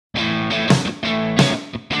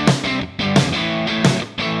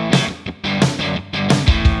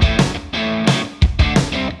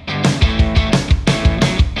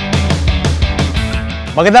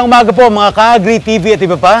Magandang umaga po mga ka-Agri TV at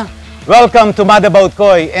iba pa. Welcome to Mad About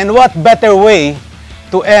Koi. And what better way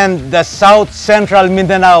to end the South Central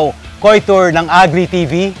Mindanao Koi Tour ng Agri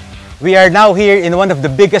TV? We are now here in one of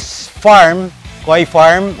the biggest koi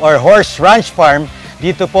farm or horse ranch farm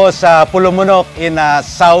dito po sa Pulomonok in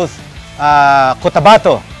South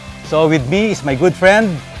Cotabato. So with me is my good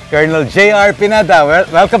friend, Colonel J.R. Pineda.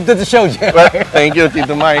 Welcome to the show, J.R. Well, thank you,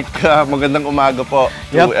 Tito Mike. Magandang umaga po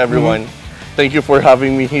to everyone. Thank you for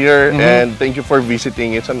having me here and thank you for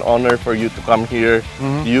visiting. It's an honor for you to come here.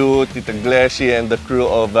 You, Tita Glessy, and the crew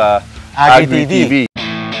of Agri TV.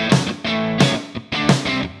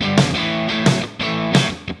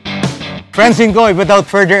 Friends in Koi, without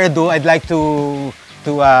further ado, I'd like to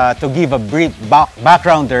give a brief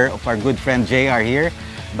backgrounder of our good friend JR here.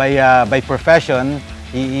 By profession,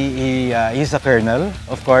 he's a colonel,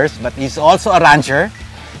 of course, but he's also a rancher,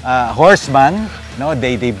 horseman. No,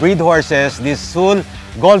 they breed horses. This Sul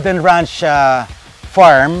Golden Ranch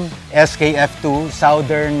farm, SKF2,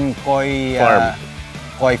 Southern Koi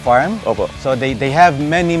Farm. Opo. So they have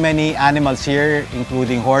many animals here,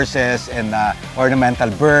 including horses and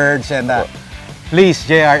ornamental birds. And please,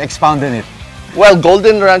 JR, expound on it. Well,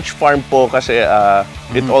 Golden Ranch Farm po kasi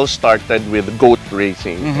it all started with goat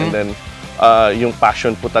racing. And then yung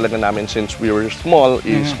passion po talaga namin since we were small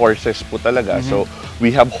is horses po talaga. So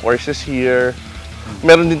we have horses here.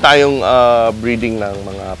 Meron din tayong breeding ng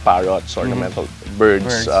mga parrots, ornamental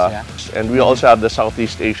birds. And we also have the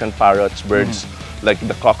Southeast Asian parrots, birds like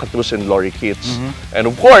the cockatoos and lorikeets. And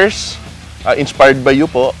of course, inspired by you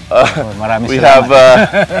po,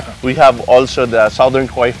 we have also the Southern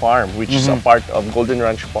Koi Farm, which is a part of Golden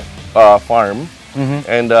Ranch Farm.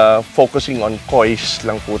 And focusing on kois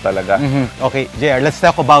lang po talaga. Okay, JR, let's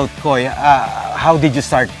talk about koi. How did you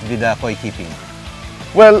start with koi keeping?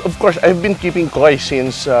 Well, of course, I've been keeping koi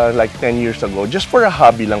since like 10 years ago, just for a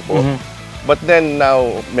hobby lang po. But then now,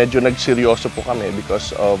 medyo nagseryoso po kami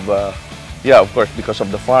because of, of course, because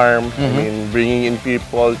of the farm. I mean, bringing in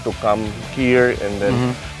people to come here and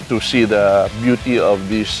then to see the beauty of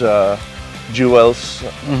these jewels.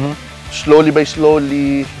 Slowly by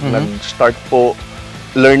slowly, nag-start po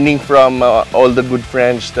learning from all the good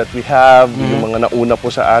friends that we have, yung mga nauna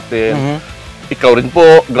po sa atin. Ikaw rin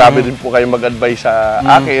po, grabe rin po kayo mag-advise sa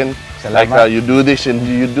akin. Like, you do this and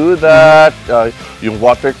you do that. Yung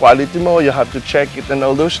water quality mo, you have to check it and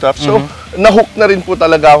all those stuff. So, nahook na rin po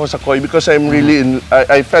talaga ako sa koi because I'm really,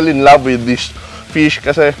 I fell in love with this fish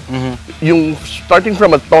kasi yung starting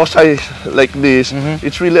from a tosay like this,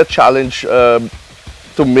 it's really a challenge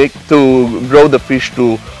to grow the fish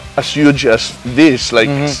to as huge as this, like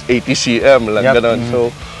 80 cm, like ganon. So,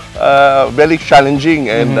 very challenging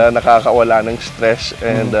and nakakawala ng stress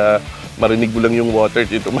and marinig mo lang yung water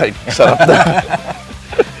dito, Mike. Sarap na.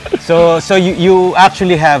 So you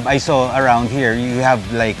actually have, I saw around here, you have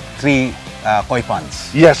like 3 koi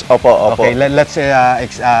ponds. Yes, opo. Okay, let's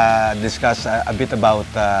discuss a bit about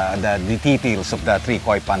the details of the 3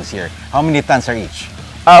 koi ponds here. How many tons are each?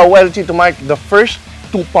 Well, Tito Mike, the first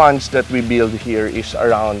 2 ponds that we build here is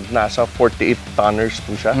around nasa 48 tonners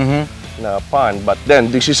po siya na pond. But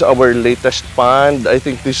then this is our latest pond. I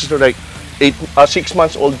think this is like 6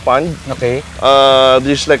 months old pond. Okay.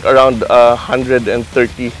 This is like around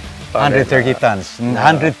 130 tons.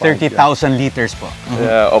 130,000 liters po.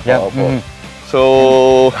 Yeah, opo.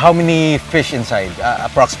 So how many fish inside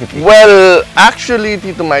approximately? Well, actually,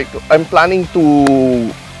 Tito Mike, I'm planning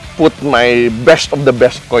to put my best of the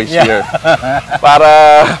best kois here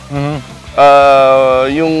para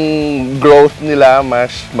yung growth nila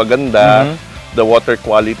mas maganda, the water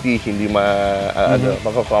quality hindi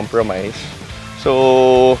mako-compromise.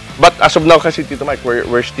 So, but as of now kasi Tito Mike,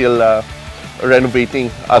 we're still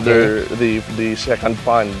renovating the second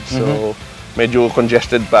pond. So, medyo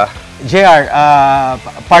congested pa. JR,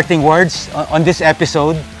 parting words on this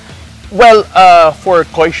episode? Well, for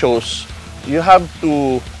koi shows, you have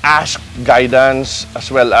to ask guidance as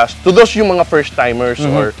well as to those yung mga first timers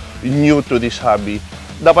or new to this hobby.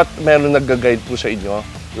 Dapat meron nag-guide po sa inyo.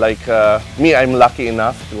 Like me, I'm lucky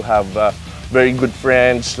enough to have very good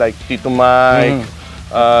friends like Tito Mike,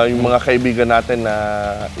 yung mga kaibigan natin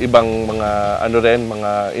na ibang mga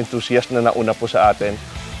mga enthusiast na nauna po sa atin.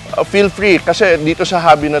 Feel free kasi dito sa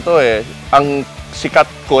hobby na to ang sikat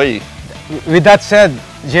koi. With that said,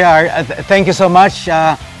 JR, thank you so much.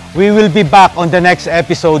 We will be back on the next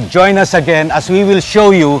episode. Join us again as we will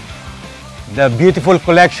show you the beautiful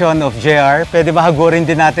collection of JR. Pwede ba hagurin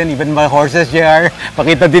din natin, even mga horses, JR?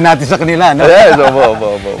 Pakita din natin sa kanila, no? Yes,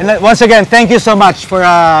 And once again, thank you so much for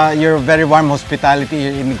your very warm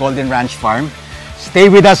hospitality in Golden Ranch Farm. Stay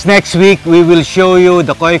with us next week. We will show you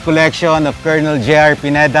the koi collection of Colonel J.R.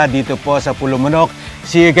 Pineda dito po sa Pulomonok.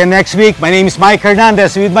 See you again next week. My name is Mike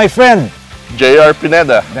Hernandez with my friend J.R.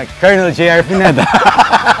 Pineda. Colonel J.R. Pineda.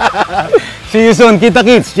 See you soon. Kita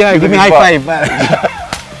kits. Yeah, give me high five.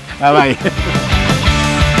 Bye-bye.